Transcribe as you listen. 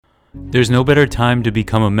There's no better time to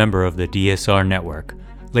become a member of the DSR network.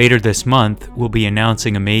 Later this month, we'll be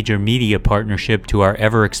announcing a major media partnership to our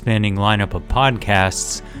ever-expanding lineup of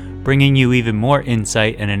podcasts, bringing you even more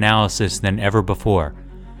insight and analysis than ever before.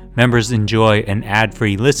 Members enjoy an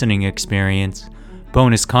ad-free listening experience,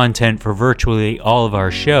 bonus content for virtually all of our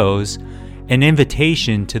shows, an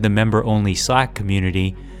invitation to the member-only Slack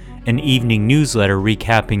community, an evening newsletter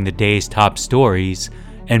recapping the day's top stories,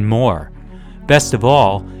 and more. Best of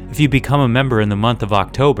all, if you become a member in the month of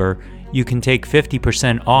October, you can take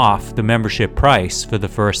 50% off the membership price for the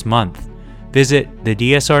first month. Visit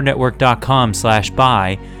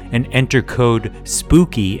thedsrnetwork.com/buy and enter code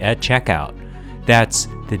SPOOKY at checkout. That's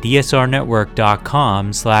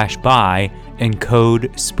thedsrnetwork.com/buy and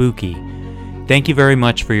code SPOOKY. Thank you very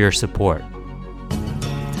much for your support.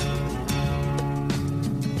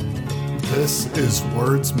 This is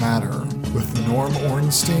Words Matter with Norm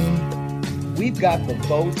Ornstein. We've got the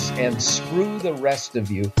votes and screw the rest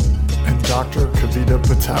of you. And Dr. Kavita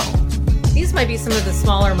Patel. These might be some of the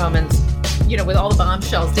smaller moments, with all the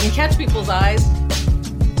bombshells. Didn't catch people's eyes.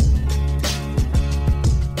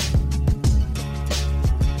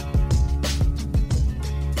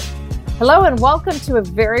 Hello and welcome to a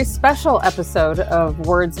very special episode of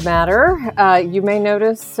Words Matter. You may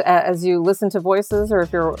notice as you listen to voices, or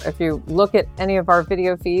if you look at any of our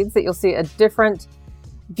video feeds, that you'll see a different,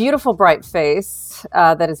 beautiful, bright face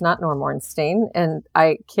that is not Norm Ornstein. And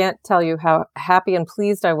I can't tell you how happy and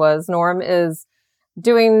pleased I was. Norm is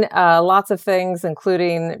doing lots of things,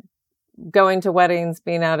 including going to weddings,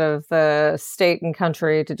 being out of the state and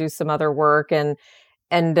country to do some other work, and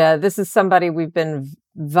this is somebody we've been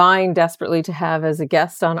vying desperately to have as a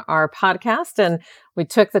guest on our podcast. And we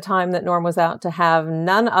took the time that Norm was out to have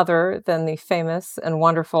none other than the famous and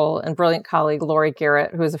wonderful and brilliant colleague, Laurie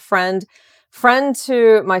Garrett, who is a friend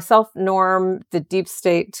to myself, Norm, the deep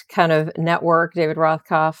state kind of network, David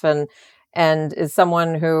Rothkopf, and is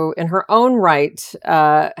someone who, in her own right,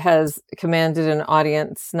 has commanded an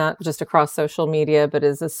audience, not just across social media, but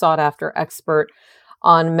is a sought-after expert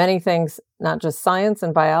on many things, not just science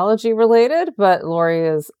and biology related, but Laurie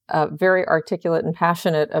is very articulate and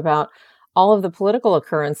passionate about all of the political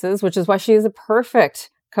occurrences, which is why she is a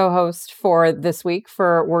perfect co-host for this week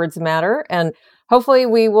for Words Matter. And hopefully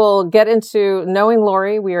we will get into knowing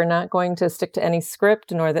Laurie. We are not going to stick to any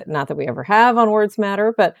script, not that we ever have on Words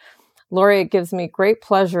Matter, but Laurie, it gives me great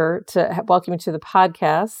pleasure to welcome you to the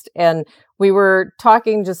podcast. And we were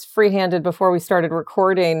talking just free-handed before we started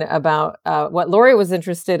recording about what Laurie was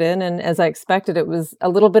interested in. And as I expected, it was a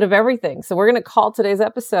little bit of everything. So we're going to call today's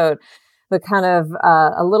episode the kind of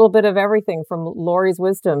a little bit of everything from Laurie's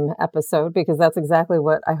wisdom episode, because that's exactly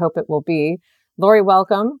what I hope it will be. Laurie,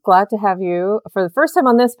 welcome. Glad to have you for the first time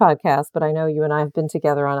on this podcast, but I know you and I have been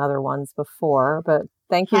together on other ones before, but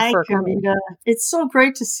thank you for coming. It's so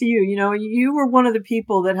great to see you. You were one of the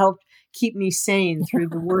people that helped keep me sane through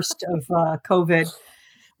the worst of COVID,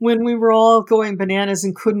 when we were all going bananas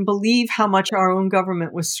and couldn't believe how much our own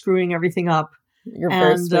government was screwing everything up. You're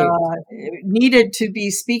very sweet. Needed to be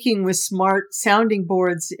speaking with smart sounding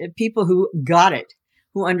boards, people who got it,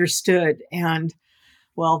 who understood. And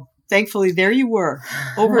well, thankfully, there you were,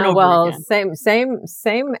 over and over again.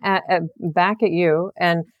 Same back at you.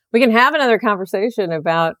 And we can have another conversation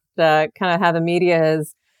about kind of how the media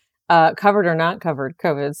has covered or not covered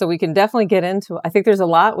COVID. So we can definitely get into it. I think there's a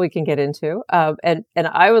lot we can get into. And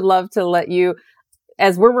I would love to let you,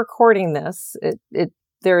 as we're recording this,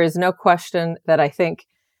 there is no question that I think,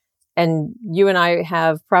 and you and I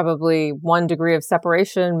have probably 1 degree of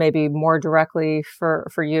separation, maybe more directly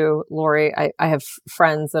for you, Laurie. I have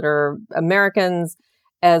friends that are Americans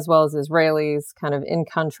as well as Israelis, kind of in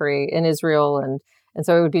country in Israel. And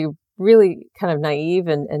so it would be really kind of naive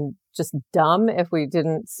and just dumb if we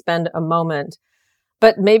didn't spend a moment.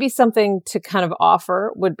 But maybe something to kind of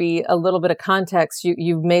offer would be a little bit of context.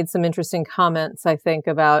 You've made some interesting comments, I think,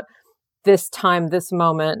 about this time, this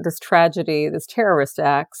moment, this tragedy, this terrorist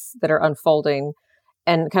acts that are unfolding,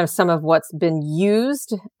 and kind of some of what's been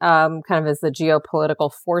used kind of as the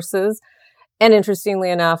geopolitical forces. And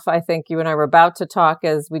interestingly enough, I think you and I were about to talk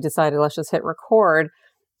as we decided, let's just hit record.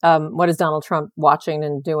 What is Donald Trump watching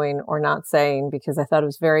and doing or not saying? Because I thought it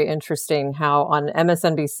was very interesting how on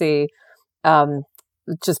MSNBC,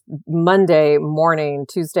 just Monday morning,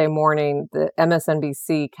 Tuesday morning, the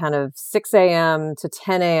MSNBC kind of 6 a.m. to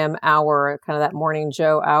 10 a.m. hour, kind of that morning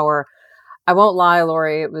Joe hour. I won't lie,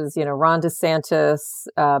 Laurie, it was, Ron DeSantis,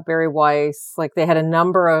 Barry Weiss, like they had a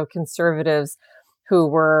number of conservatives who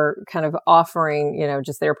were kind of offering,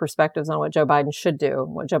 just their perspectives on what Joe Biden should do,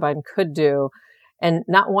 what Joe Biden could do. And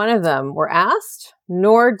not one of them were asked,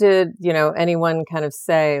 nor did, anyone kind of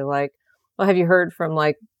say like, well, have you heard from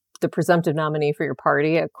like the presumptive nominee for your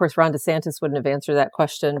party? Of course, Ron DeSantis wouldn't have answered that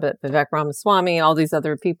question, but Vivek Ramaswamy, all these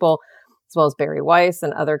other people, as well as Barry Weiss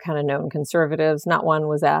and other kind of known conservatives, not one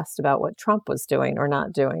was asked about what Trump was doing or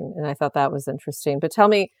not doing. And I thought that was interesting. But tell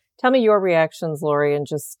me your reactions, Laurie, and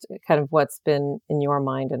just kind of what's been in your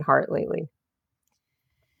mind and heart lately.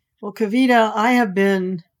 Well, Kavita, I have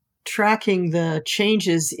been tracking the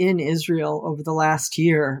changes in Israel over the last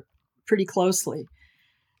year pretty closely.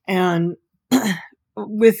 And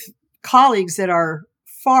with colleagues that are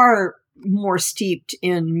far more steeped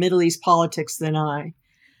in Middle East politics than I,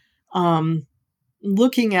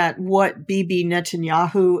 looking at what Bibi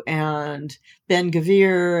Netanyahu and Ben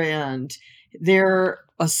Gvir and their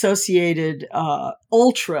associated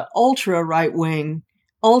ultra right-wing,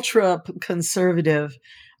 ultra conservative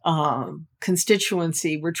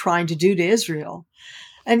constituency were trying to do to Israel.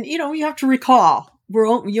 And, you have to recall,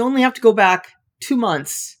 you only have to go back 2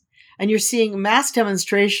 months, and you're seeing mass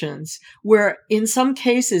demonstrations where, in some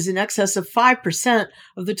cases, in excess of 5%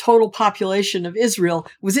 of the total population of Israel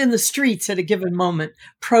was in the streets at a given moment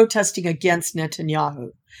protesting against Netanyahu.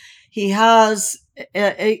 He has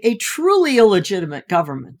a truly illegitimate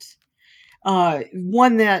government,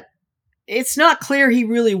 one that it's not clear he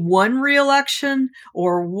really won re-election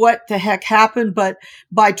or what the heck happened, but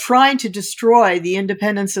by trying to destroy the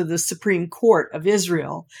independence of the Supreme Court of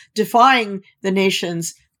Israel, defying the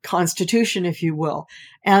nation's constitution, if you will,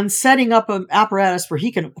 and setting up an apparatus where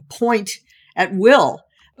he can appoint at will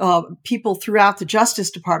people throughout the Justice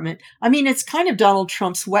Department. I mean, it's kind of Donald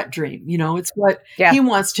Trump's wet dream. It's what he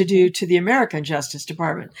wants to do to the American Justice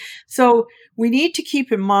Department. So we need to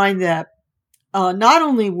keep in mind that not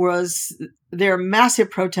only was there massive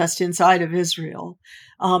protest inside of Israel,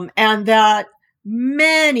 and that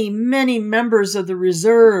many, many members of the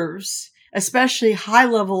reserves, especially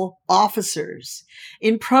high-level officers,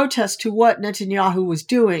 in protest to what Netanyahu was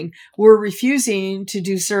doing, were refusing to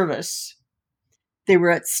do service. They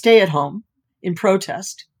were at stay-at-home in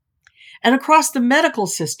protest. And across the medical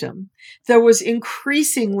system, there was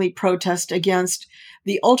increasingly protest against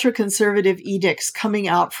the ultra-conservative edicts coming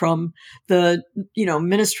out from the,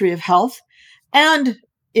 Ministry of Health, and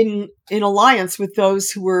in alliance with those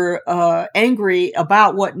who were angry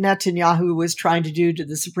about what Netanyahu was trying to do to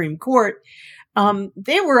the Supreme Court.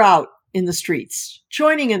 They were out in the streets,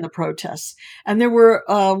 joining in the protests. And there were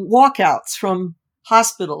walkouts from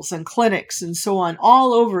hospitals and clinics and so on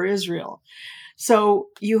all over Israel. So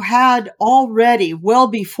you had already, well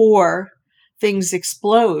before things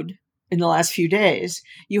explode in the last few days,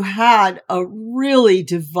 you had a really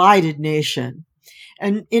divided nation.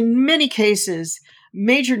 And in many cases,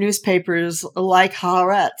 major newspapers like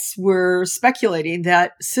Haaretz were speculating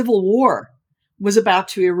that civil war was about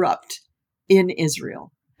to erupt in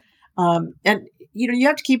Israel. And, you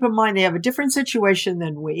have to keep in mind they have a different situation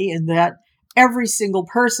than we, in that every single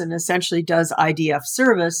person essentially does IDF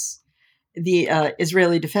service, the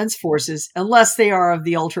Israeli Defense Forces, unless they are of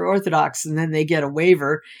the ultra-Orthodox, and then they get a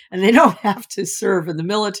waiver and they don't have to serve in the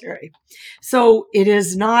military. So it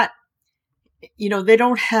is not, they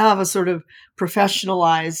don't have a sort of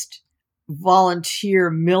professionalized volunteer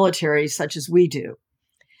military such as we do.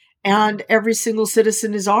 And every single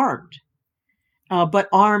citizen is armed, but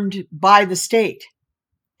armed by the state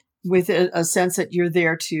with a sense that you're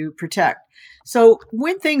there to protect. So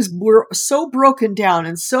when things were so broken down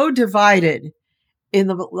and so divided in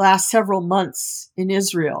the last several months in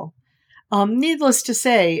Israel, needless to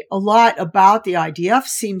say, a lot about the IDF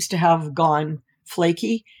seems to have gone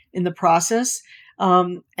flaky in the process,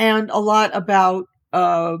 and a lot about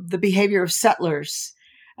the behavior of settlers.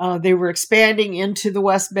 They were expanding into the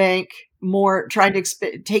West Bank, trying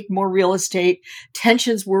to take more real estate.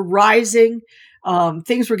 Tensions were rising.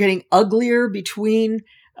 Things were getting uglier between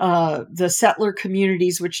the settler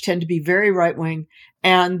communities, which tend to be very right-wing,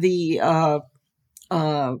 and the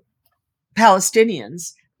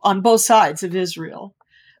Palestinians on both sides of Israel.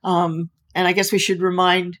 And I guess we should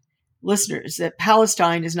remind listeners that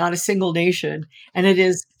Palestine is not a single nation, and it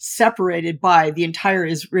is separated by the entire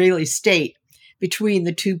Israeli state between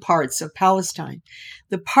the two parts of Palestine.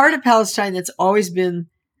 The part of Palestine that's always been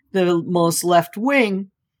the most left-wing,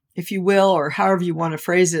 if you will, or however you want to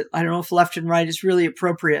phrase it, I don't know if left and right is really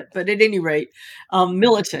appropriate, but at any rate,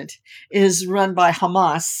 militant, is run by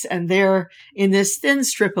Hamas, and they're in this thin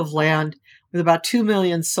strip of land with about 2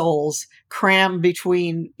 million souls crammed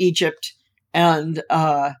between Egypt and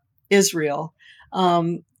Israel.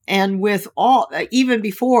 And with even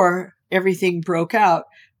before everything broke out,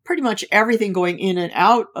 pretty much everything going in and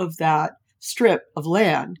out of that strip of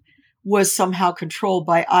land was somehow controlled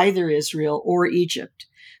by either Israel or Egypt.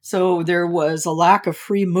 So there was a lack of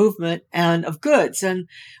free movement and of goods. And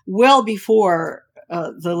well before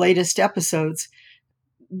the latest episodes,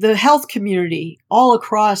 the health community all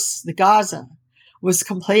across the Gaza was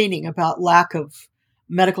complaining about lack of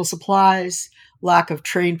medical supplies, lack of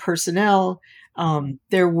trained personnel.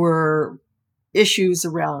 There were issues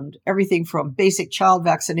around everything from basic child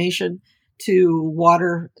vaccination to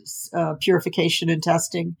water purification and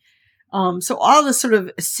testing. So all the sort of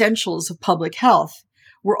essentials of public health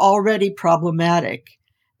were already problematic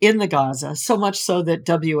in the Gaza, so much so that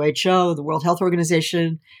WHO, the World Health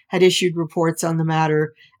Organization, had issued reports on the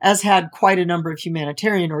matter, as had quite a number of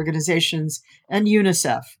humanitarian organizations and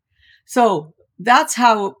UNICEF. So that's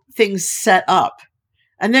how things set up.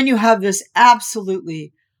 And then you have this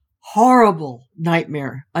absolutely horrible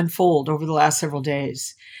nightmare unfold over the last several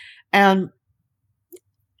days. And,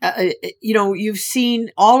 you've seen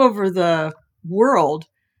all over the world,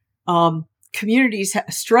 communities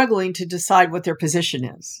struggling to decide what their position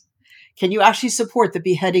is. Can you actually support the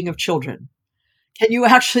beheading of children? Can you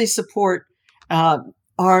actually support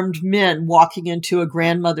armed men walking into a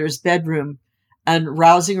grandmother's bedroom and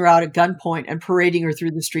rousing her out at gunpoint and parading her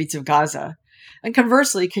through the streets of Gaza? And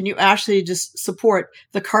conversely, can you actually just support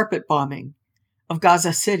the carpet bombing of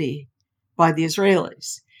Gaza City by the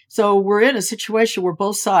Israelis? So we're in a situation where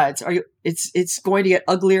both sides it's going to get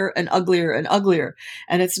uglier and uglier and uglier.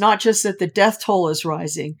 And it's not just that the death toll is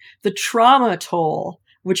rising, the trauma toll,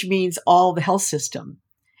 which means all the health system,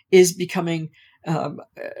 is becoming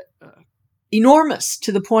enormous,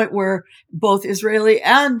 to the point where both Israeli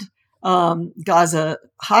and Gaza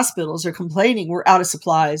hospitals are complaining we're out of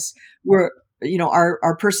supplies.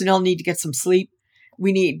 Our personnel need to get some sleep.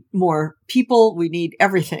 We need more people. We need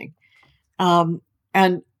everything. And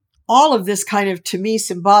all of this kind of, to me,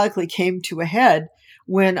 symbolically came to a head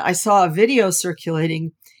when I saw a video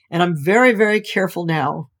circulating, and I'm very, very careful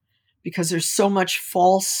now because there's so much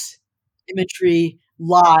false imagery,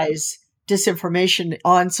 lies, disinformation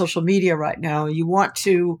on social media right now. You want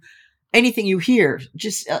to, anything you hear,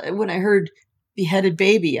 just when I heard beheaded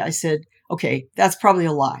baby, I said, okay, that's probably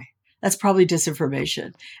a lie. That's probably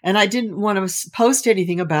disinformation. And I didn't want to post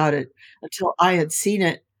anything about it until I had seen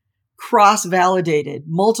it cross-validated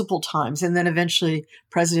multiple times. And then eventually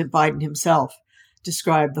President Biden himself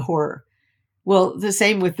described the horror. Well, the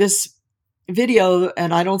same with this video,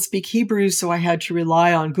 and I don't speak Hebrew, so I had to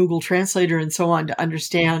rely on Google Translator and so on to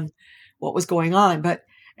understand what was going on. But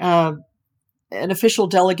an official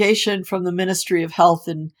delegation from the Ministry of Health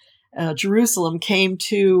in Jerusalem came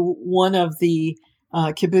to one of the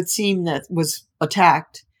kibbutzim that was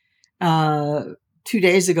attacked 2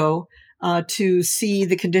 days ago to see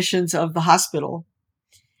the conditions of the hospital.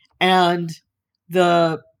 And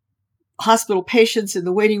the hospital patients in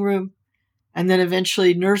the waiting room, and then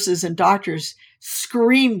eventually nurses and doctors,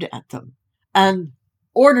 screamed at them and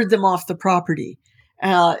ordered them off the property.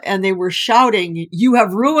 And they were shouting, "You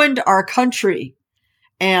have ruined our country."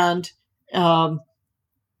 And,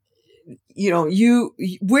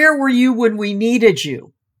 where were you when we needed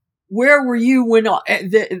you? Where were you when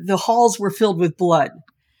the halls were filled with blood?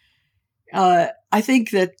 I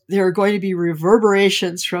think that there are going to be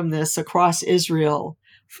reverberations from this across Israel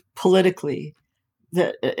politically.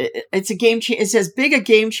 It's as big a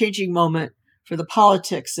game-changing moment for the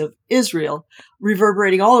politics of Israel,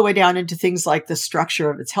 reverberating all the way down into things like the structure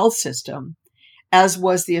of its health system, as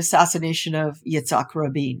was the assassination of Yitzhak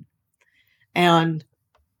Rabin. And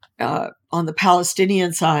on the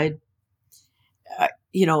Palestinian side,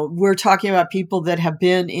 we're talking about people that have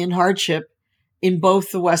been in hardship in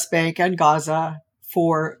both the West Bank and Gaza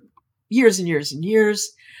for years and years and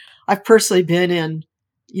years. I've personally been in,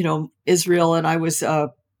 Israel, and I was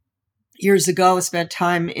years ago spent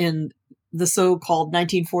time in the so-called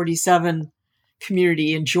 1947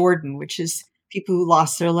 community in Jordan, which is people who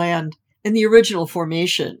lost their land in the original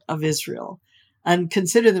formation of Israel and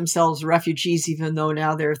consider themselves refugees, even though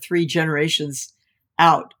now they're 3 generations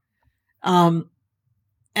out. And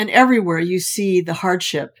everywhere you see the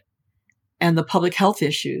hardship and the public health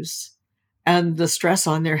issues and the stress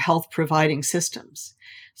on their health providing systems.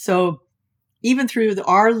 So even through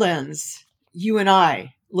our lens, you and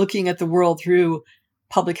I, looking at the world through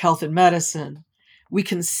public health and medicine, we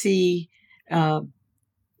can see the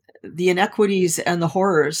inequities and the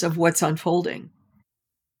horrors of what's unfolding.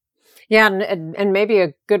 Yeah, and maybe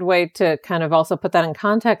a good way to kind of also put that in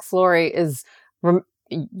context, Laurie, is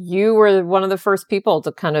you were one of the first people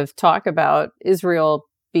to kind of talk about Israel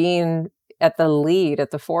being at the lead,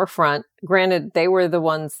 at the forefront. Granted, they were the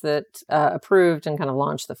ones that approved and kind of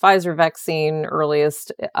launched the Pfizer vaccine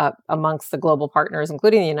earliest amongst the global partners,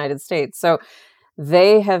 including the United States. So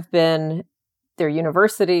they have been, their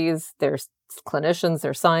universities, their clinicians,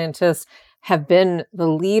 their scientists have been the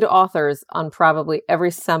lead authors on probably every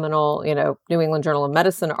seminal, New England Journal of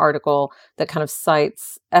Medicine article that kind of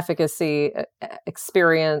cites efficacy,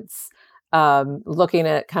 experience, looking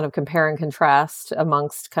at kind of compare and contrast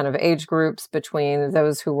amongst kind of age groups between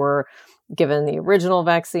those who were given the original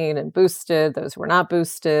vaccine and boosted, those who were not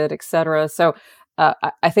boosted, et cetera. So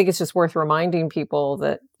I think it's just worth reminding people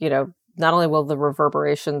that, not only will the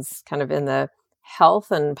reverberations kind of in the health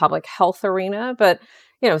and public health arena, but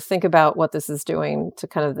think about what this is doing to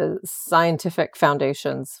kind of the scientific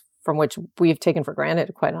foundations from which we've taken for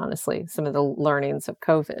granted, quite honestly, some of the learnings of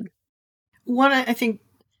COVID. I think,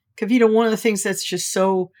 Kavita, one of the things that's just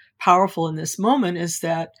so powerful in this moment is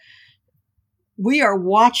that we are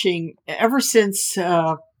watching, ever since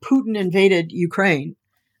Putin invaded Ukraine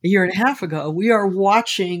a year and a half ago, we are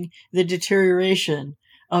watching the deterioration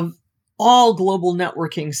of all global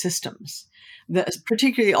networking systems.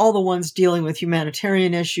 Particularly all the ones dealing with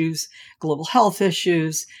humanitarian issues, global health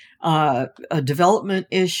issues, development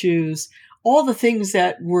issues, all the things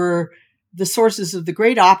that were the sources of the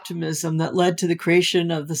great optimism that led to the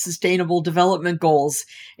creation of the Sustainable Development Goals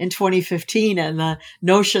in 2015 and the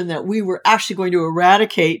notion that we were actually going to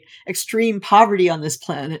eradicate extreme poverty on this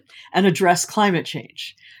planet and address climate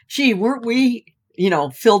change. Gee, weren't we,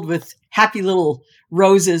 filled with happy little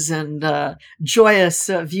roses and joyous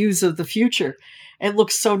views of the future? It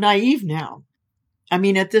looks so naive now. I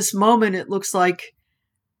mean, at this moment, it looks like,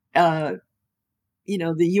 the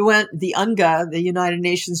UN, the UNGA, the United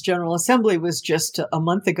Nations General Assembly, was just a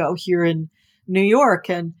month ago here in New York,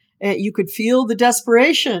 and you could feel the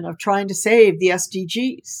desperation of trying to save the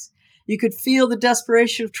SDGs. You could feel the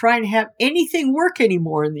desperation of trying to have anything work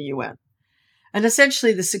anymore in the UN. And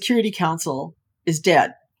essentially, the Security Council is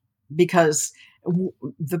dead because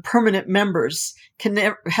the permanent members can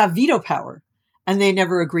never have veto power, and they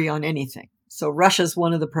never agree on anything. So Russia's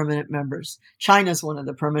one of the permanent members. China's one of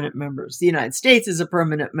the permanent members. The United States is a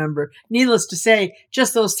permanent member. Needless to say,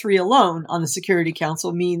 just those three alone on the Security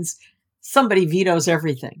Council means somebody vetoes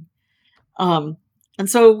everything. And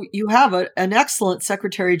so you have an excellent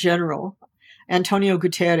Secretary General, Antonio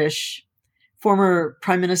Guterres, former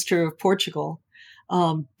Prime Minister of Portugal,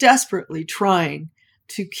 desperately trying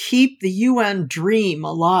to keep the UN dream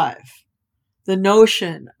alive. The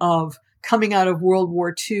notion of coming out of World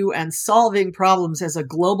War II and solving problems as a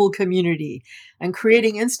global community and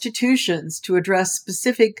creating institutions to address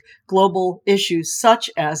specific global issues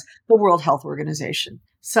such as the World Health Organization,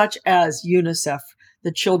 such as UNICEF,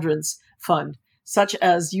 the Children's Fund, such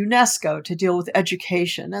as UNESCO to deal with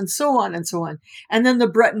education, and so on and so on. And then the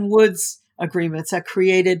Bretton Woods agreements that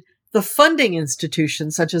created the funding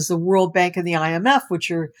institutions such as the World Bank and the IMF,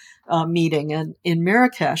 which are meeting in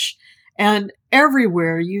Marrakesh. And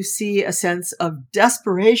everywhere you see a sense of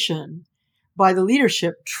desperation by the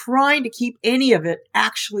leadership trying to keep any of it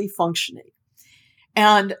actually functioning.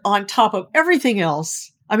 And on top of everything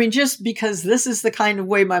else, I mean, just because this is the kind of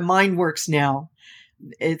way my mind works now,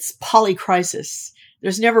 it's polycrisis.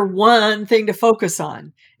 There's never one thing to focus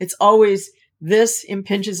on. It's always this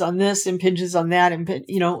impinges on this, impinges on that.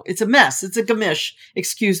 It's a mess. It's a gamish.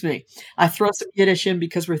 Excuse me. I throw some Yiddish in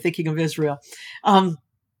because we're thinking of Israel.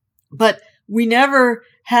 But we never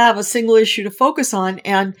have a single issue to focus on.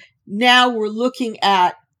 And now we're looking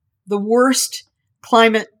at the worst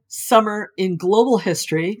climate summer in global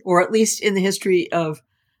history, or at least in the history of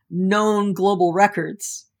known global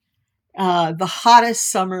records. The hottest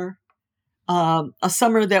summer, a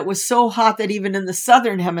summer that was so hot that even in the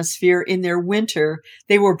southern hemisphere, in their winter,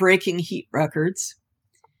 they were breaking heat records.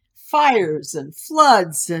 Fires and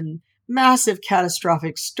floods and massive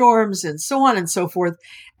catastrophic storms and so on and so forth.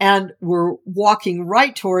 And we're walking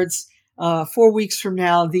right towards 4 weeks from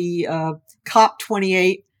now, the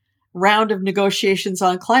COP28 round of negotiations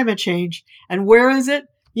on climate change. And where is it?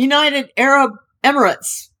 United Arab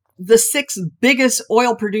Emirates, the sixth biggest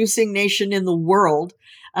oil producing nation in the world,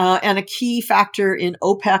 and a key factor in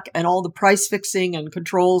OPEC and all the price fixing and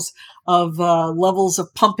controls of levels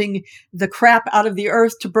of pumping the crap out of the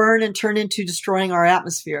earth to burn and turn into destroying our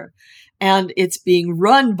atmosphere. And it's being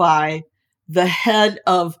run by the head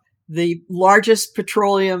of the largest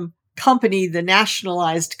petroleum company, the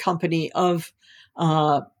nationalized company of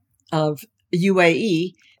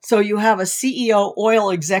UAE. So you have a CEO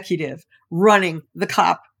oil executive running the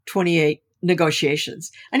COP28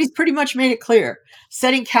 negotiations. And he's pretty much made it clear,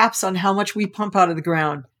 setting caps on how much we pump out of the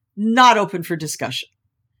ground, not open for discussion.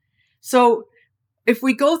 So if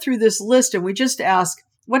we go through this list and we just ask,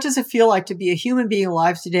 what does it feel like to be a human being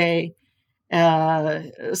alive today?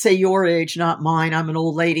 Say your age, not mine. I'm an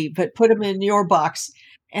old lady, but put them in your box.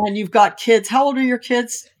 And you've got kids. How old are your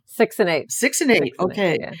kids? 6 and 8. 6 and 8.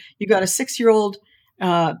 Okay. Yeah. You got a 6-year-old.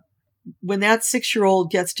 When that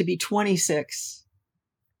 6-year-old gets to be 26,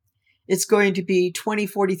 it's going to be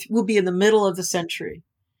 2040. We'll be in the middle of the century.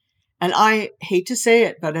 And I hate to say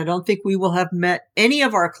it, but I don't think we will have met any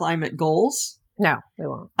of our climate goals. No, we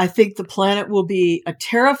won't. I think the planet will be a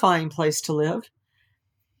terrifying place to live.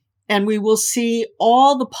 And we will see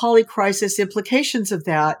all the polycrisis implications of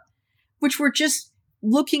that, which we're just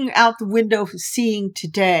looking out the window seeing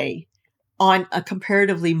today on a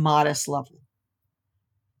comparatively modest level.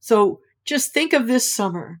 So just think of this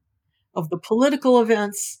summer, of the political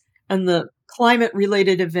events and the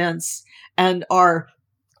climate-related events, and our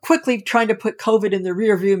quickly trying to put COVID in the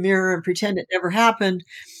rearview mirror and pretend it never happened,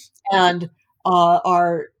 and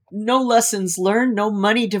our no lessons learned, no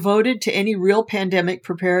money devoted to any real pandemic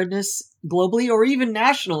preparedness globally or even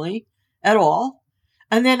nationally at all.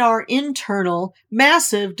 And then our internal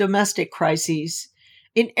massive domestic crises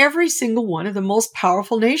in every single one of the most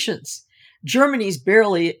powerful nations. Germany's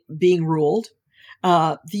barely being ruled.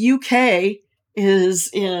 The UK is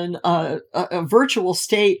in a virtual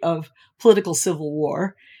state of political civil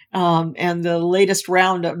war. And the latest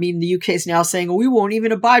round, the UK is now saying, we won't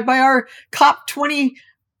even abide by our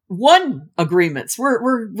COP21 agreements.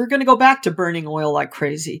 We're going to go back to burning oil like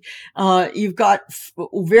crazy. You've got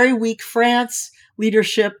very weak France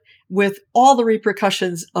leadership with all the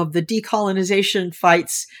repercussions of the decolonization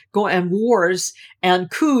fights and wars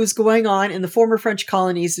and coups going on in the former French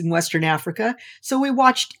colonies in Western Africa. So we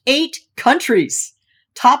watched 8 countries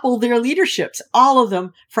topple their leaderships, all of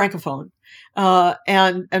them Francophone.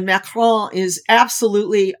 And Macron is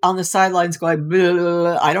absolutely on the sidelines going,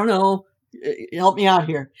 I don't know, help me out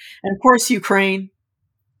here. And of course, Ukraine.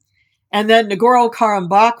 And then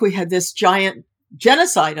Nagorno-Karabakh, we had this giant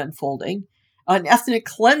genocide unfolding, an ethnic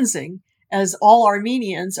cleansing, as all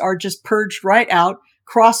Armenians are just purged right out,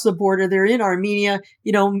 cross the border. They're in Armenia,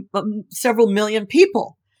 several million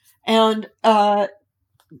people. And,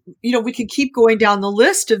 we can keep going down the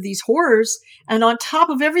list of these horrors. And on top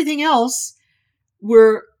of everything else,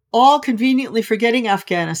 we're all conveniently forgetting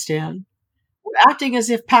Afghanistan. We're acting as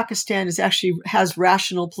if Pakistan has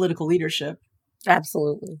rational political leadership.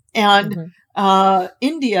 Absolutely. And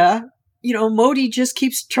India, Modi just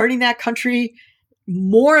keeps turning that country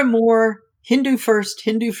more and more Hindu first,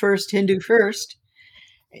 Hindu first, Hindu first,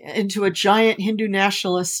 into a giant Hindu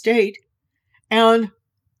nationalist state. And,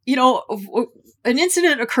 an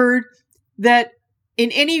incident occurred that in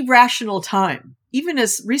any rational time, even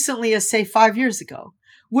as recently as, say, 5 years ago,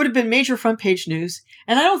 would have been major front page news.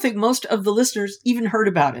 And I don't think most of the listeners even heard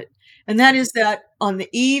about it. And that is that on the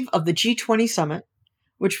eve of the G20 summit,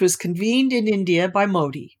 which was convened in India by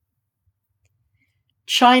Modi,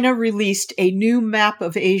 China released a new map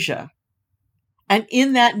of Asia. And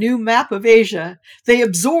in that new map of Asia, they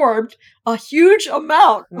absorbed a huge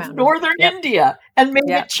amount of northern India and made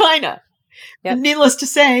it China. Yep. And needless to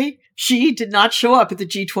say, Xi did not show up at the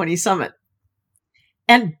G20 summit.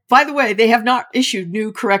 And by the way, they have not issued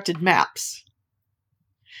new corrected maps.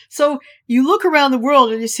 So you look around the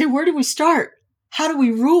world and you say, where do we start? How do we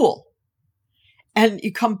rule? And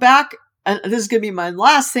you come back, and this is going to be my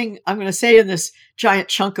last thing I'm going to say in this giant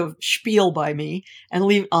chunk of spiel by me,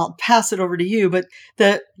 and I'll pass it over to you. But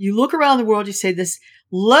that you look around the world, you say this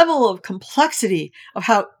level of complexity of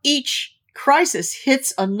how each crisis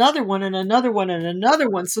hits another one and another one and another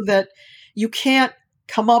one, so that you can't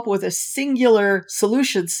come up with a singular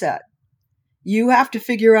solution set. You have to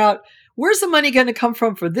figure out, where's the money going to come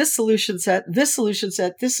from for this solution set,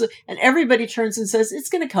 and everybody turns and says, it's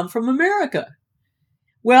going to come from America.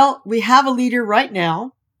 Well, we have a leader right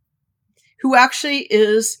now who actually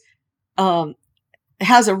has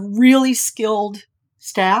a really skilled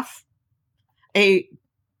staff,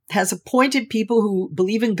 has appointed people who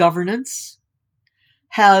believe in governance,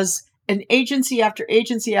 has an agency after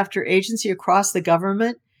agency after agency across the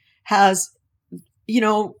government, has,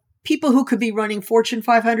 people who could be running Fortune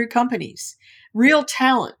 500 companies. Real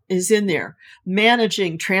talent is in there,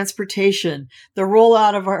 managing transportation, the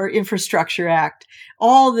rollout of our Infrastructure Act,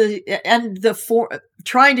 trying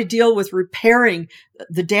to deal with repairing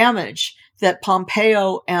the damage that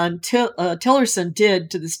Pompeo and Tillerson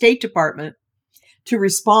did to the State Department to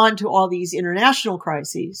respond to all these international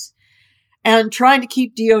crises, and trying to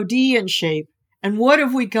keep DOD in shape. And what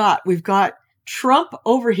have we got? We've got Trump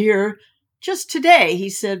over here. Just today, he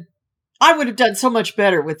said, I would have done so much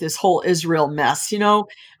better with this whole Israel mess.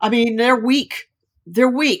 They're weak. they're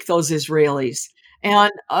weak, those Israelis.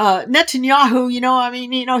 And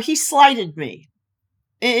Netanyahu, he slighted me.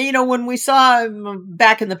 When we saw him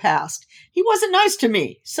back in the past, he wasn't nice to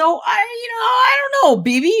me. So I don't know,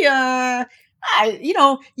 Bibi.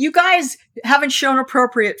 You guys haven't shown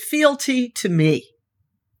appropriate fealty to me.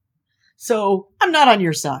 So I'm not on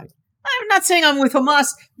your side. I'm not saying I'm with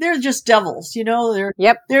Hamas. They're just devils, they're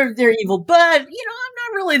evil, but I'm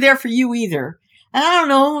not really there for you either. And I don't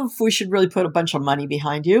know if we should really put a bunch of money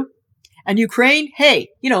behind you. And Ukraine, hey,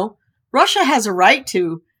 Russia has a right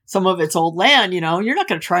to some of its old land, you're not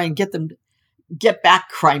going to try and get back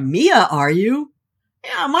Crimea, are you?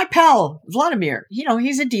 Yeah, my pal, Vladimir,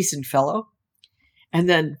 he's a decent fellow. And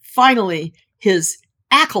then finally, his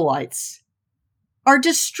acolytes are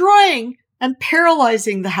destroying and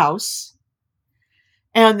paralyzing the House.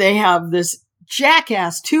 And they have this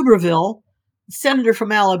jackass Tuberville, senator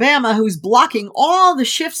from Alabama, who's blocking all the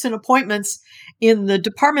shifts and appointments in the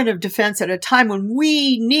Department of Defense at a time when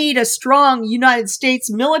we need a strong United States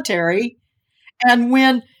military. And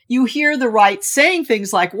when you hear the right saying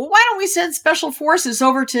things like, well, why don't we send special forces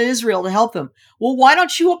over to Israel to help them? Well, why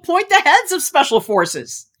don't you appoint the heads of special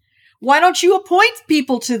forces? Why don't you appoint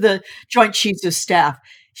people to the Joint Chiefs of Staff?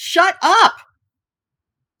 Shut up.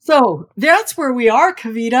 So that's where we are,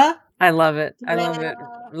 Kavita. I love it. I love it.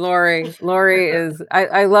 Laurie is,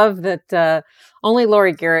 I love that only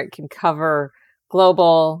Laurie Garrett can cover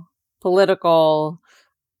global, political,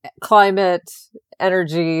 climate,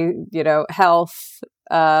 energy, health,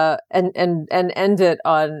 and end it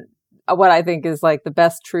on what I think is like the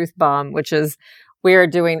best truth bomb, which is we are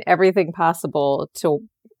doing everything possible to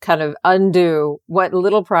kind of undo what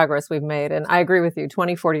little progress we've made. And I agree with you,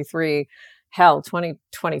 2043, hell,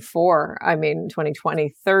 2024,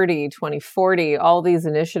 2020, 30, 2040, all these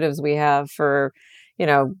initiatives we have for,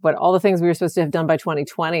 but all the things we were supposed to have done by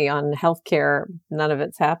 2020 on healthcare, none of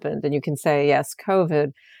it's happened. And you can say, yes,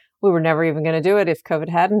 COVID, we were never even going to do it if COVID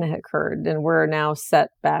hadn't occurred. And we're now set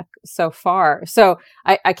back so far. So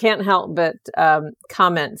I can't help but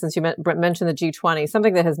comment, since you mentioned the G20,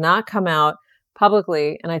 something that has not come out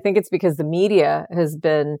publicly. And I think it's because the media has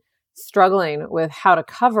been struggling with how to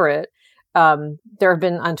cover it. There have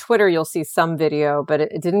been on Twitter, you'll see some video, but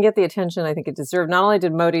it didn't get the attention I think it deserved. Not only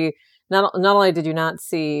did Modi, not only did you not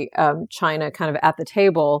see China kind of at the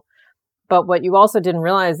table, but what you also didn't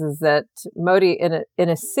realize is that Modi, in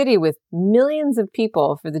a city with millions of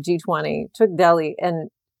people for the G20, took Delhi, and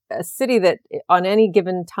a city that on any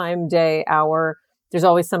given time, day, hour, there's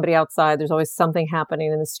always somebody outside, there's always something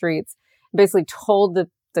happening in the streets, basically told the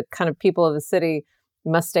kind of people of the city,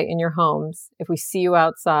 you must stay in your homes. If we see you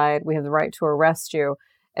outside, we have the right to arrest you.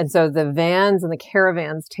 And so the vans and the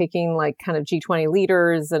caravans taking like kind of G20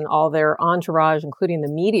 leaders and all their entourage, including the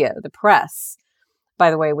media, the press, by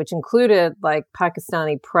the way, which included like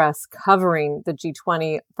Pakistani press covering the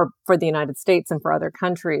G20 for the United States and for other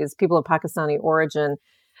countries, people of Pakistani origin,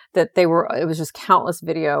 it was just countless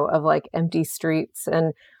video of like empty streets.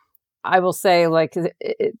 And I will say, like,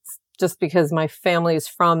 it's just because my family is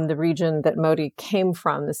from the region that Modi came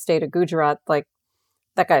from, the state of Gujarat, like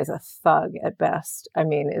that guy's a thug at best.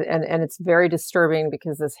 And it's very disturbing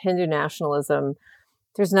because this Hindu nationalism,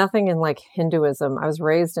 there's nothing in like Hinduism. I was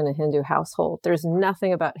raised in a Hindu household. There's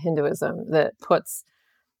nothing about Hinduism that puts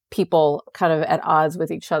people kind of at odds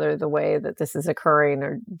with each other the way that this is occurring,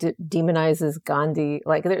 or demonizes Gandhi.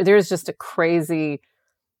 Like there's just a crazy,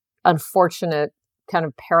 unfortunate kind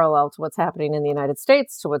of parallel to what's happening in the United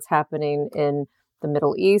States, to what's happening in the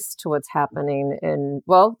Middle East, to what's happening in,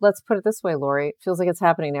 well, let's put it this way, Laurie, it feels like it's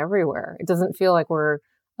happening everywhere. It doesn't feel like we're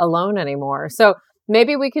alone anymore. So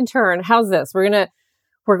maybe we can turn, how's this? We're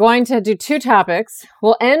going to do two topics.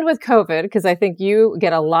 We'll end with COVID because I think you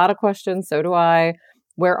get a lot of questions. So do I.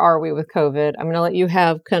 Where are we with COVID? I'm going to let you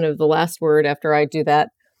have kind of the last word after I do that.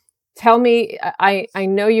 Tell me, I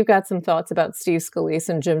know you've got some thoughts about Steve Scalise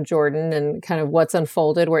and Jim Jordan and kind of what's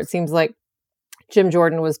unfolded, where it seems like Jim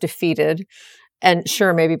Jordan was defeated. And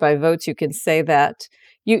sure, maybe by votes you can say that.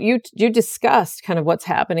 You discussed kind of what's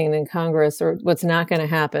happening in Congress, or what's not going to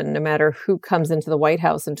happen, no matter who comes into the White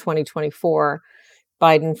House in 2024,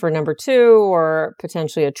 Biden for number 2, or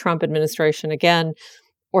potentially a Trump administration again,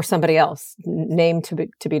 or somebody else named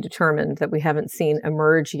to be determined that we haven't seen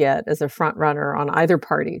emerge yet as a front runner on either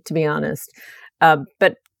party, to be honest.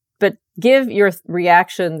 But give your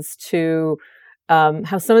reactions to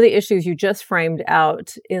how some of the issues you just framed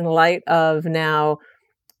out in light of now,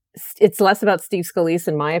 it's less about Steve Scalise,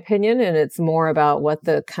 in my opinion, and it's more about what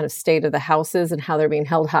the kind of state of the House is and how they're being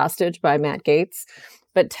held hostage by Matt Gaetz.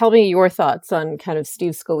 But tell me your thoughts on kind of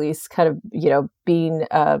Steve Scalise kind of, being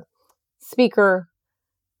a speaker,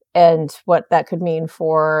 and what that could mean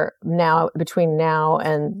for between now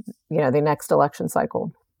and the next election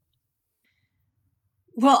cycle?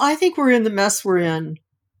 Well, I think we're in the mess we're in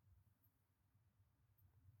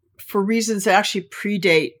for reasons that actually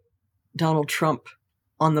predate Donald Trump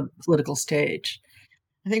on the political stage.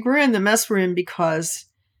 I think we're in the mess we're in because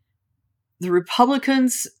the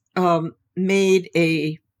Republicans made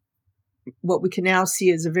what we can now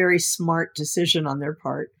see as a very smart decision on their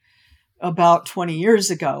part about 20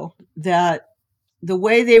 years ago, that the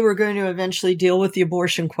way they were going to eventually deal with the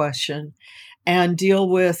abortion question and deal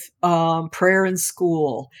with prayer in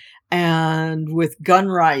school and with gun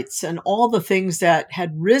rights and all the things that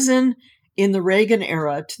had risen in the Reagan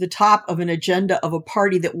era to the top of an agenda of a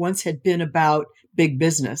party that once had been about big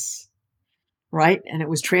business, right? And it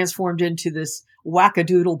was transformed into this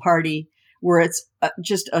wackadoodle party where it's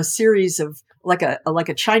just a series of like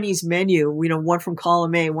a Chinese menu, one from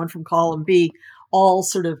column A, one from column B, all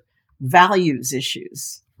sort of values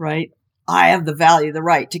issues, right? I have the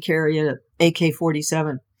right to carry an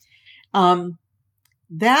AK-47.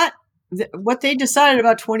 What they decided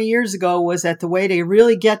about 20 years ago was that the way to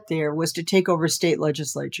really get there was to take over state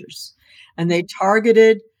legislatures. And they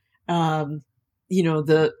targeted, the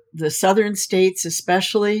southern states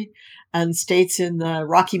especially, and states in the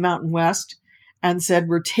Rocky Mountain West, and said,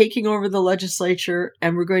 we're taking over the legislature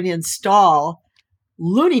and we're going to install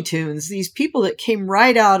Looney Tunes, these people that came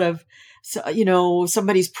right out of,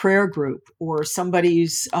 somebody's prayer group or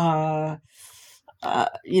somebody's, take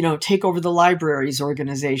over the libraries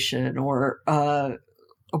organization or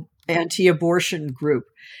anti-abortion group.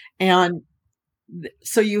 And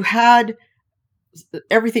so you had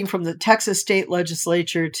everything from the Texas state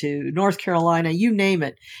legislature to North Carolina, you name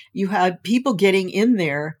it. You had people getting in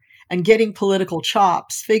there and getting political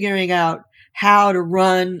chops, figuring out how to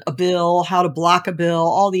run a bill, how to block a bill,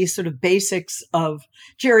 all these sort of basics of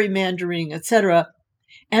gerrymandering, et cetera.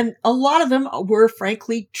 And a lot of them were,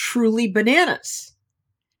 frankly, truly bananas.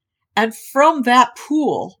 And from that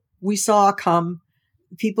pool, we saw come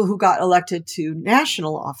people who got elected to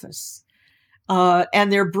national office.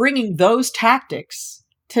 And they're bringing those tactics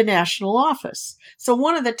to national office. So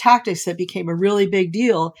one of the tactics that became a really big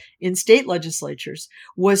deal in state legislatures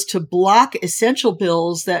was to block essential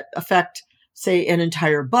bills that affect, say, an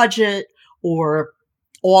entire budget or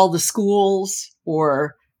all the schools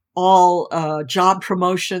or all job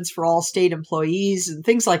promotions for all state employees and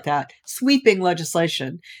things like that, sweeping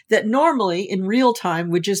legislation that normally in real time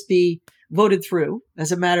would just be voted through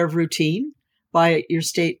as a matter of routine by your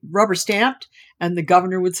state, rubber stamped, and the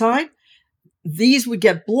governor would sign. These would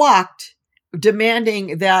get blocked,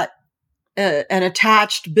 demanding that an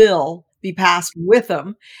attached bill be passed with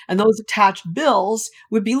them. And those attached bills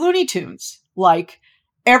would be Looney Tunes, like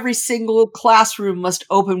every single classroom must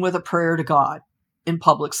open with a prayer to God in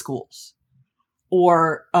public schools.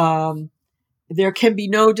 Or there can be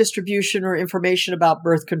no distribution or information about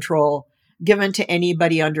birth control given to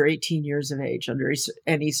anybody under 18 years of age under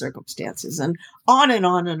any circumstances, and on and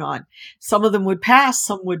on and on. Some of them would pass,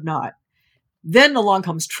 some would not. Then along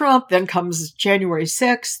comes Trump, then comes January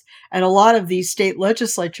 6th, and a lot of these state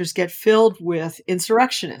legislatures get filled with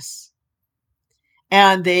insurrectionists.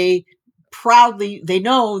 And they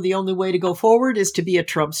know the only way to go forward is to be a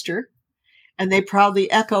Trumpster, and they proudly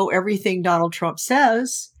echo everything Donald Trump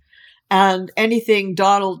says. And anything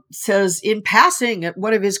Donald says in passing at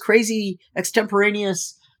one of his crazy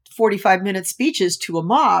extemporaneous 45-minute speeches to a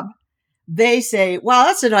mob, they say, wow,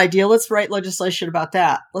 that's an idea. Let's write legislation about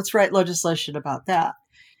that. Let's write legislation about that.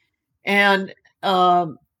 And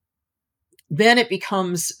then it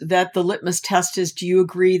becomes that the litmus test is, do you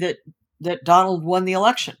agree that Donald won the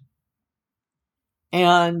election?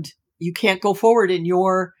 And you can't go forward in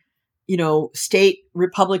your, state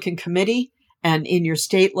Republican committee and in your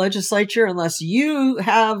state legislature unless you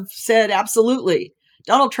have said, absolutely,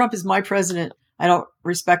 Donald Trump is my president. I don't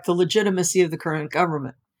respect the legitimacy of the current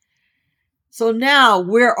government. So now,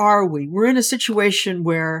 where are we? We're in a situation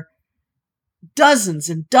where dozens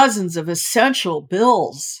and dozens of essential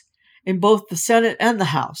bills in both the Senate and the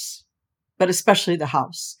House, but especially the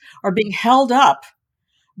House, are being held up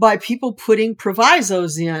by people putting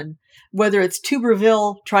provisos in, whether it's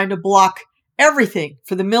Tuberville trying to block everything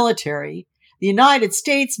for the military, the United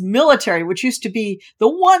States military, which used to be the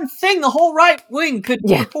one thing the whole right wing could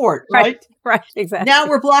support, right? Right, exactly. Now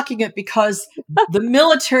we're blocking it because the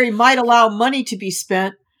military might allow money to be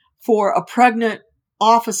spent for a pregnant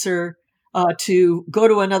officer to go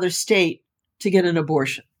to another state to get an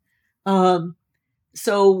abortion.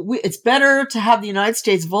 So it's better to have the United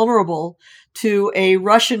States vulnerable to a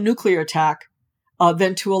Russian nuclear attack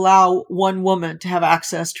than to allow one woman to have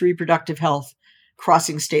access to reproductive health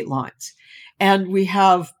crossing state lines. And we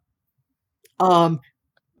have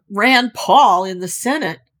Rand Paul in the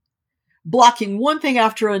Senate blocking one thing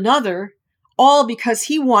after another, all because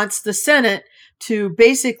he wants the Senate to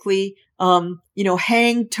basically,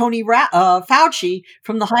 hang Tony Fauci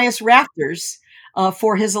from the highest rafters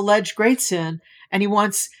for his alleged great sin. And he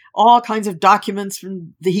wants all kinds of documents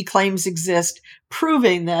that he claims exist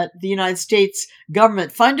proving that the United States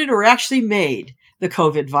government funded or actually made the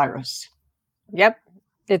COVID virus. Yep.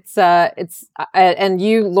 It's and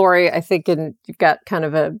you, Laurie, I think, and you've got kind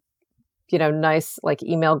of a, nice like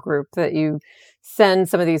email group that you send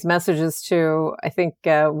some of these messages to. I think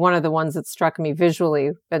one of the ones that struck me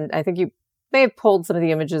visually, and I think you may have pulled some of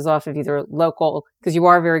the images off of either local, because you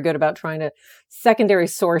are very good about trying to secondary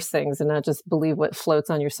source things and not just believe what floats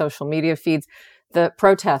on your social media feeds. The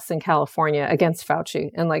protests in California against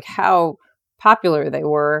Fauci and like how popular they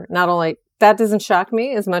were. Not only that doesn't shock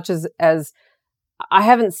me as much as I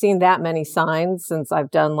haven't seen that many signs since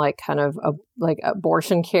I've done like kind of like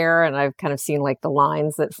abortion care, and I've kind of seen like the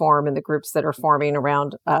lines that form and the groups that are forming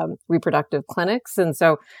around reproductive clinics, and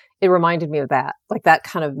so it reminded me of that, like that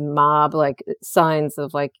kind of mob, like signs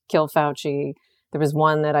of like kill Fauci. There was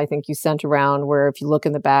one that I think you sent around where if you look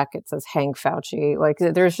in the back, it says hang Fauci. Like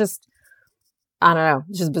there's just, I don't know,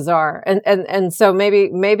 it's just bizarre, and so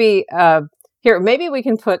maybe here maybe we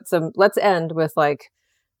can put some. Let's end with like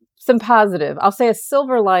some positive. I'll say a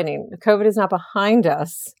silver lining. COVID is not behind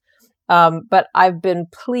us, but I've been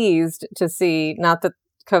pleased to see not that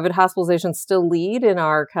COVID hospitalizations still lead in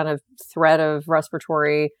our kind of threat of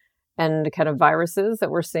respiratory and kind of viruses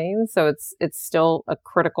that we're seeing. So it's still a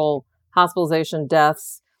critical hospitalization,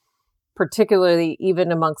 deaths, particularly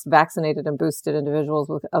even amongst vaccinated and boosted individuals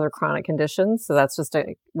with other chronic conditions. So that's just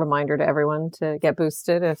a reminder to everyone to get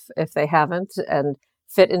boosted if they haven't, and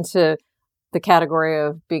fit into the category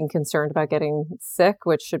of being concerned about getting sick,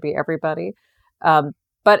 which should be everybody.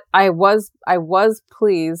 But I was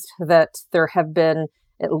pleased that there have been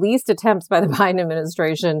at least attempts by the Biden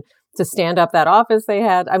administration to stand up that office they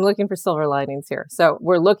had. I'm looking for silver linings here. So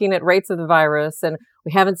we're looking at rates of the virus, and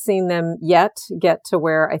we haven't seen them yet get to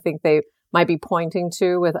where I think they might be pointing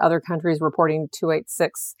to, with other countries reporting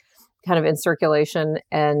 286 kind of in circulation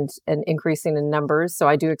and increasing in numbers. So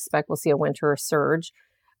I do expect we'll see a winter surge.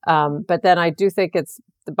 But then I do think it's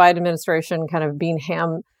the Biden administration kind of being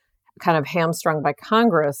hamstrung by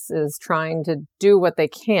Congress is trying to do what they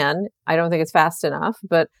can. I don't think it's fast enough,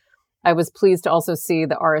 but I was pleased to also see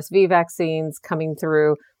the RSV vaccines coming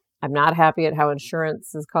through. I'm not happy at how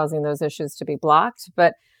insurance is causing those issues to be blocked,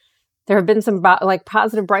 but there have been some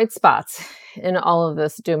positive bright spots in all of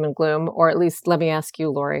this doom and gloom, or at least let me ask you,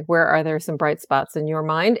 Laurie, where are there some bright spots in your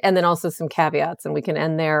mind? And then also some caveats, and we can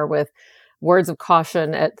end there with words of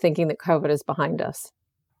caution at thinking that COVID is behind us.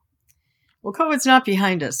 Well, COVID's not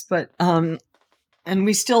behind us, but and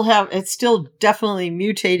we still have, it's still definitely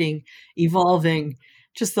mutating, evolving.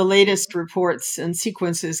 Just the latest reports and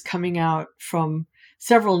sequences coming out from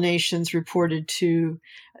several nations reported to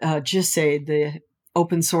GISAID, the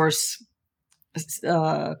open source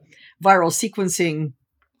viral sequencing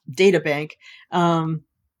data bank,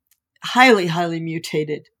 highly, highly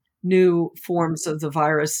mutated new forms of the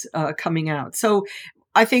virus coming out. So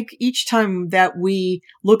I think each time that we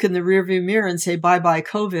look in the rearview mirror and say, bye-bye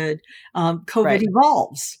COVID, COVID Right.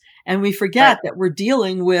 evolves. And we forget that we're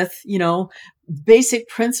dealing with, basic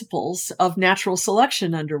principles of natural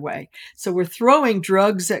selection underway. So we're throwing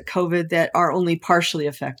drugs at COVID that are only partially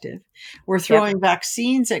effective. We're throwing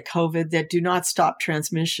vaccines at COVID that do not stop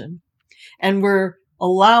transmission. And we're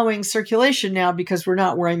allowing circulation now because we're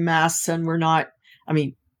not wearing masks, and not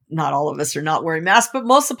all of us are not wearing masks, but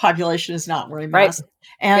most of the population is not wearing masks.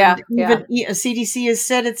 And even CDC has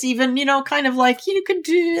said it's even, kind of like you can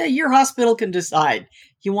do, your hospital can decide.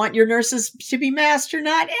 You want your nurses to be masked or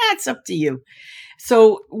not? It's up to you.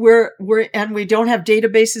 So and we don't have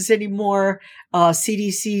databases anymore.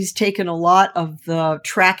 CDC's taken a lot of the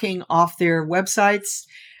tracking off their websites.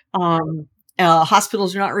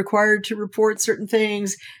 Hospitals are not required to report certain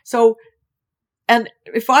things. So, and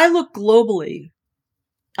if I look globally,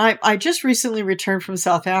 I just recently returned from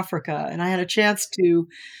South Africa, and I had a chance to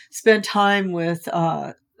spend time with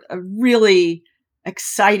a really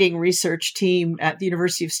exciting research team at the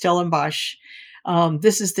University of Stellenbosch.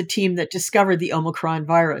 This is the team that discovered the Omicron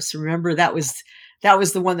virus. Remember, that was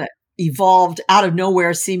the one that evolved out of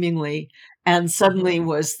nowhere, seemingly, and suddenly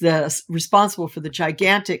was responsible for the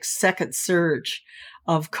gigantic second surge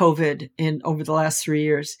of COVID over the last 3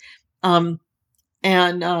 years.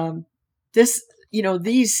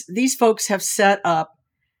 These folks have set up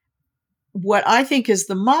what I think is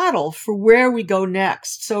the model for where we go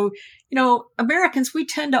next. So, Americans, we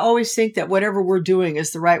tend to always think that whatever we're doing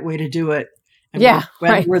is the right way to do it. And Yeah,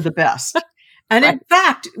 right. we're the best. And Right. in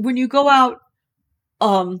fact, when you go out,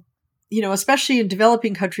 especially in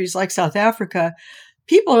developing countries like South Africa,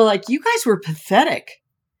 people are like, you guys were pathetic.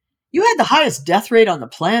 You had the highest death rate on the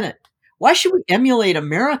planet. Why should we emulate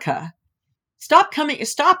America? Stop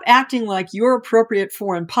acting like your appropriate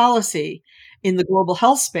foreign policy in the global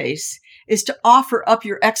health space is to offer up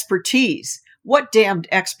your expertise. What damned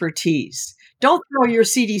expertise? Don't throw your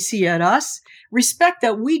CDC at us. Respect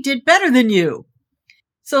that we did better than you.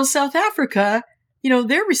 So South Africa,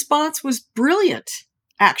 their response was brilliant,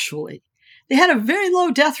 actually. They had a very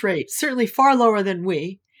low death rate, certainly far lower than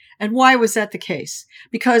we. And why was that the case?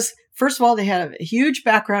 Because, first of all, they had a huge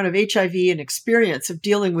background of HIV and experience of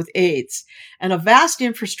dealing with AIDS and a vast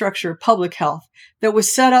infrastructure of public health that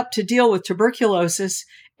was set up to deal with tuberculosis,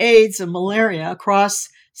 AIDS, and malaria across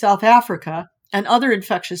South Africa and other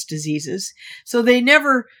infectious diseases. So they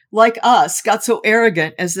never, like us, got so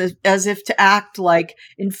arrogant as if to act like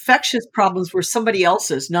infectious problems were somebody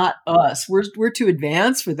else's, not us. We're too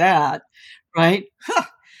advanced for that, right?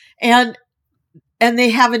 And they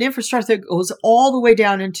have an infrastructure that goes all the way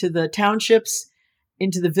down into the townships,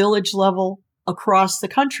 into the village level across the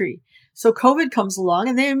country. So COVID comes along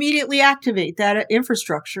and they immediately activate that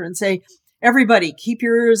infrastructure and say, everybody, keep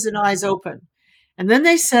your ears and eyes open. And then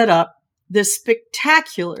they set up this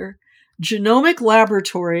spectacular genomic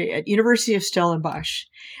laboratory at University of Stellenbosch.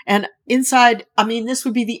 And inside, this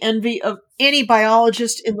would be the envy of any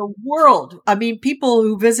biologist in the world. People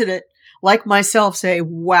who visit it, like myself, say,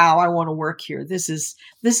 wow, I want to work here. This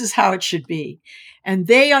is how it should be. And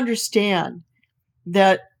they understand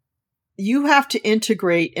that you have to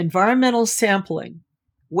integrate environmental sampling,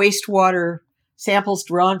 wastewater samples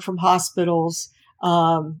drawn from hospitals,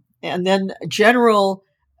 and then general,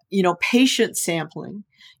 patient sampling.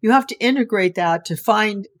 You have to integrate that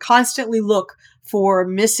to constantly look for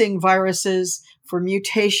missing viruses, for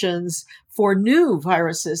mutations, for new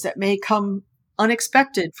viruses that may come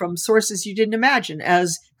unexpected from sources you didn't imagine,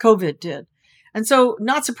 as COVID did. And so,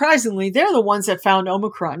 not surprisingly, they're the ones that found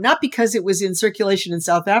Omicron, not because it was in circulation in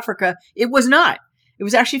South Africa. It was not. It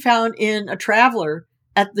was actually found in a traveler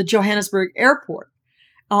at the Johannesburg airport.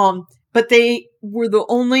 But they were the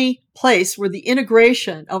only place where the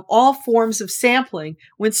integration of all forms of sampling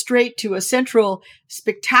went straight to a central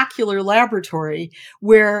spectacular laboratory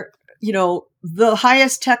where, the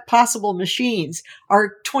highest tech possible machines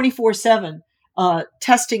are 24/7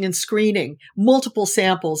 testing and screening multiple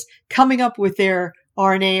samples, coming up with their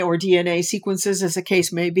RNA or DNA sequences, as the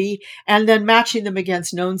case may be, and then matching them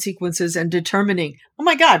against known sequences and determining, oh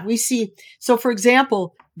my God, we see. So, for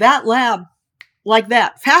example, that lab, like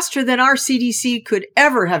that, faster than our CDC could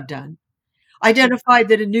ever have done, identified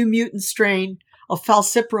that a new mutant strain of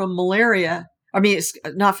falciparum malaria, it's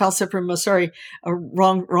not falciparum, sorry,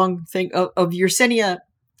 wrong thing, of Yersinia.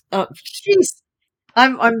 Jeez, I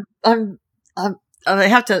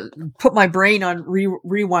have to put my brain on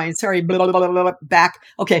rewind. Sorry, blah, blah, blah, blah, back.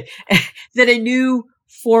 Okay, that a new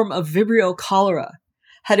form of Vibrio cholera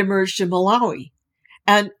had emerged in Malawi,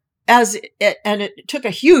 and it took a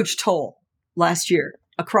huge toll last year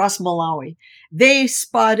across Malawi. They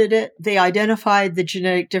spotted it. They identified the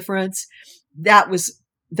genetic difference.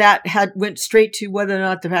 Went straight to whether or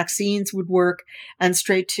not the vaccines would work, and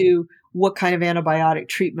straight to what kind of antibiotic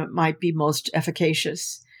treatment might be most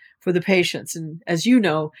efficacious for the patients. And as you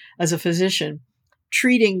know, as a physician,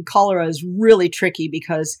 treating cholera is really tricky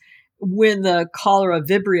because when the cholera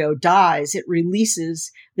vibrio dies, it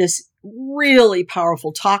releases this really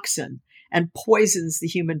powerful toxin and poisons the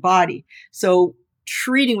human body. So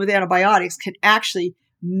treating with antibiotics can actually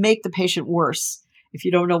make the patient worse if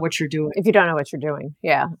you don't know what you're doing.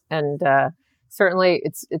 Yeah. And certainly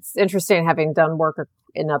it's interesting having done work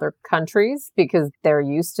in other countries because they're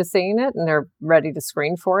used to seeing it and they're ready to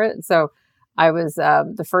screen for it. So I was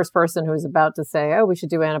the first person who was about to say, oh, we should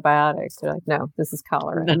do antibiotics. They're like, no, this is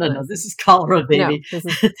cholera. No, this is cholera, baby. No,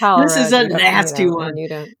 this is cholera. This is a nasty one.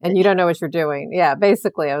 And you don't know what you're doing. Yeah,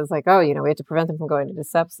 basically, I was like, oh, we have to prevent them from going into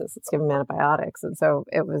sepsis. Let's give them antibiotics. And so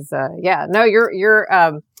it was, no,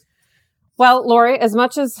 you're well, Laurie, as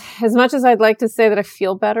much as I'd like to say that I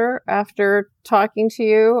feel better after talking to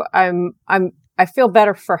you, I feel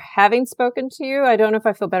better for having spoken to you. I don't know if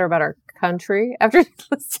I feel better about our country after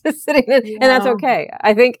just sitting in, and that's okay.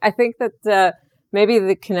 I think that maybe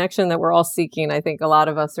the connection that we're all seeking. I think a lot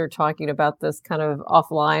of us are talking about this kind of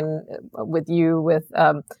offline with you, with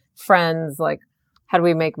friends. Like, how do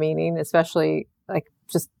we make meaning? Especially, like,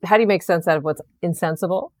 just how do you make sense out of what's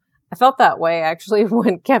insensible? I felt that way actually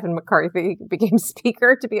when Kevin McCarthy became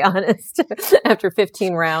speaker, to be honest, after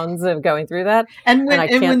 15 rounds of going through that. And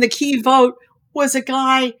when the key vote was a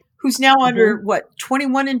guy who's now under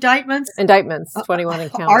 21 indictments? 21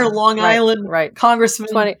 and counting. Our Long Island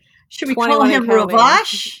congressman. Should we call him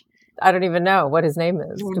Ravash? I don't even know what his name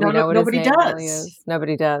is. Do we know what his name really is?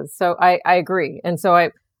 Nobody does. So I agree. And so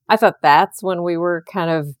I thought that's when we were kind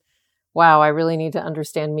of, wow, I really need to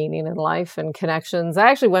understand meaning in life and connections. I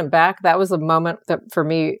actually went back. That was a moment that for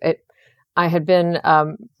me, I had been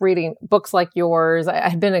reading books like yours. I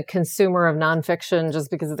had been a consumer of nonfiction just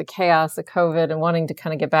because of the chaos of COVID and wanting to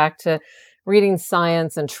kind of get back to reading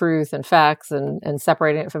science and truth and facts and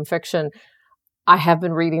separating it from fiction. I have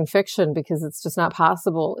been reading fiction because it's just not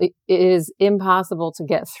possible. It is impossible to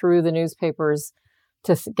get through the newspapers,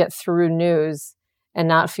 to get through news and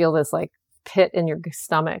not feel this like pit in your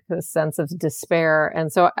stomach, this sense of despair.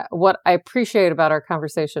 And so what I appreciate about our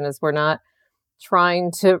conversation is we're not trying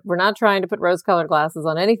to put rose-colored glasses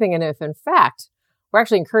on anything. And if in fact, we're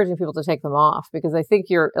actually encouraging people to take them off, because I think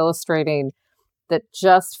you're illustrating that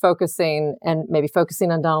just focusing and maybe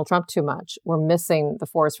focusing on Donald Trump too much, we're missing the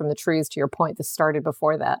forest from the trees, to your point that started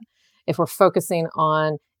before that. If we're focusing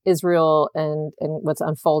on Israel and what's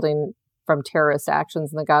unfolding from terrorist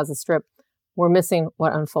actions in the Gaza Strip, we're missing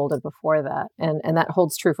what unfolded before that. And that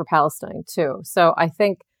holds true for Palestine too. So I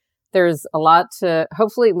think there's a lot to,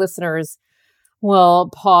 hopefully listeners will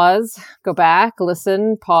pause, go back,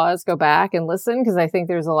 listen, pause, go back and listen, because I think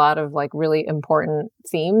there's a lot of like really important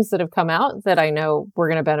themes that have come out that I know we're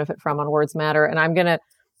going to benefit from on Words Matter. And I'm going to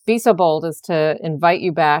be so bold as to invite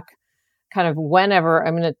you back kind of whenever.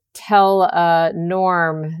 I'm going to tell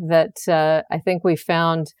Norm that I think we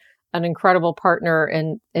found an incredible partner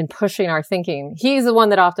in pushing our thinking. He's the one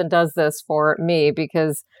that often does this for me,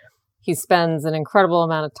 because he spends an incredible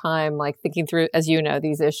amount of time like thinking through, as you know,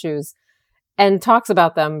 these issues and talks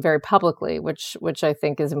about them very publicly, which I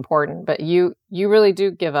think is important. But you really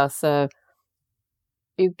do give us a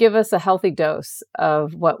healthy dose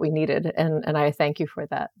of what we needed, and I thank you for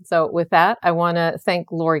that. So with that, I want to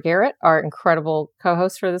thank Laurie Garrett, our incredible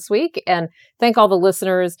co-host for this week, and thank all the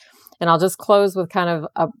listeners. And I'll just close with kind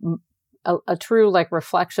of a true like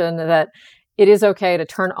reflection that it is okay to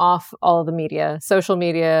turn off all of the media, social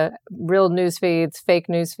media, real news feeds, fake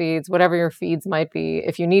news feeds, whatever your feeds might be,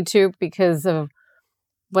 if you need to, because of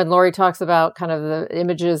when Laurie talks about kind of the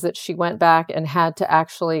images that she went back and had to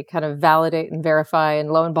actually kind of validate and verify.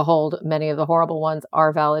 And lo and behold, many of the horrible ones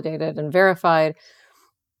are validated and verified.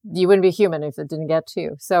 You wouldn't be human if it didn't get to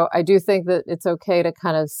you. So I do think that it's okay to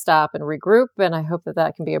kind of stop and regroup. And I hope that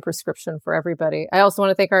that can be a prescription for everybody. I also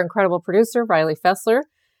want to thank our incredible producer, Riley Fessler,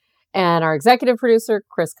 and our executive producer,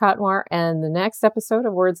 Chris Cotnoir. And the next episode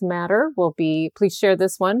of Words Matter will be, please share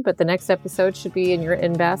this one, but the next episode should be in your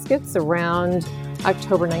in baskets around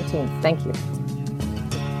October 19th. Thank you.